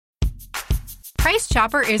Price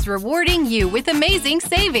Chopper is rewarding you with amazing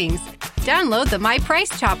savings. Download the My Price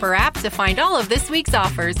Chopper app to find all of this week's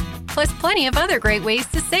offers, plus plenty of other great ways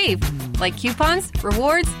to save, like coupons,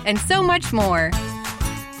 rewards, and so much more.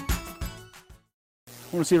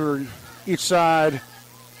 One receiver each side.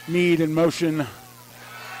 Meade in motion.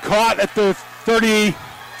 Caught at the 30.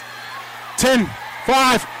 10,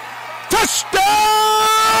 5. Touchdown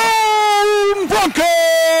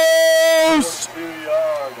Broncos!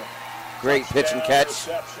 Great pitch and catch.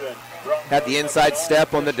 Had the inside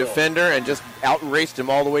step on the defender and just out-raced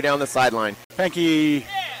him all the way down the sideline. Pankey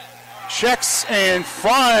checks and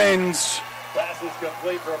finds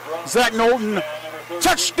Zach Knowlton.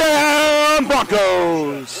 Touchdown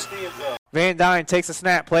Broncos! Van Dyne takes a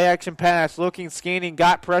snap, play action pass, looking, scanning,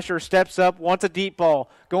 got pressure, steps up, wants a deep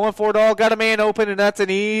ball. Going for it all, got a man open, and that's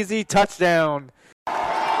an easy touchdown.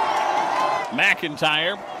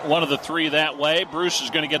 McIntyre, one of the three that way. Bruce is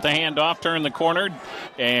going to get the handoff, turn the corner,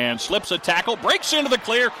 and slips a tackle, breaks into the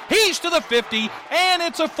clear. He's to the 50, and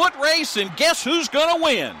it's a foot race, and guess who's going to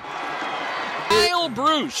win? Kyle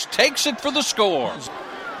Bruce takes it for the score.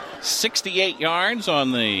 68 yards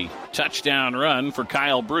on the touchdown run for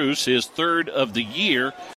Kyle Bruce, his third of the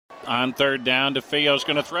year. On third down, DeFeo's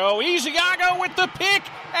going to throw. Isiago with the pick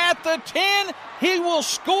at the 10. He will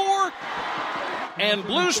score. And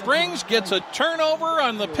Blue Springs gets a turnover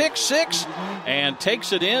on the pick six and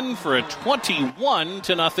takes it in for a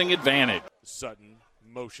 21-0 advantage. Sutton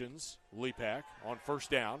motions. Lepak on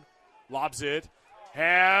first down. Lobs it.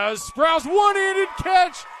 Has Sprouse one-handed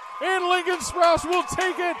catch. And Lincoln Sprouse will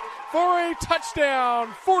take it for a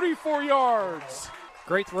touchdown. 44 yards.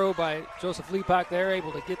 Great throw by Joseph Lepak there.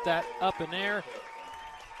 Able to get that up in there.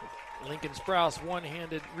 Lincoln Sprouse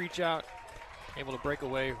one-handed reach out. Able to break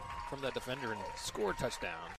away from that defender and score a touchdown.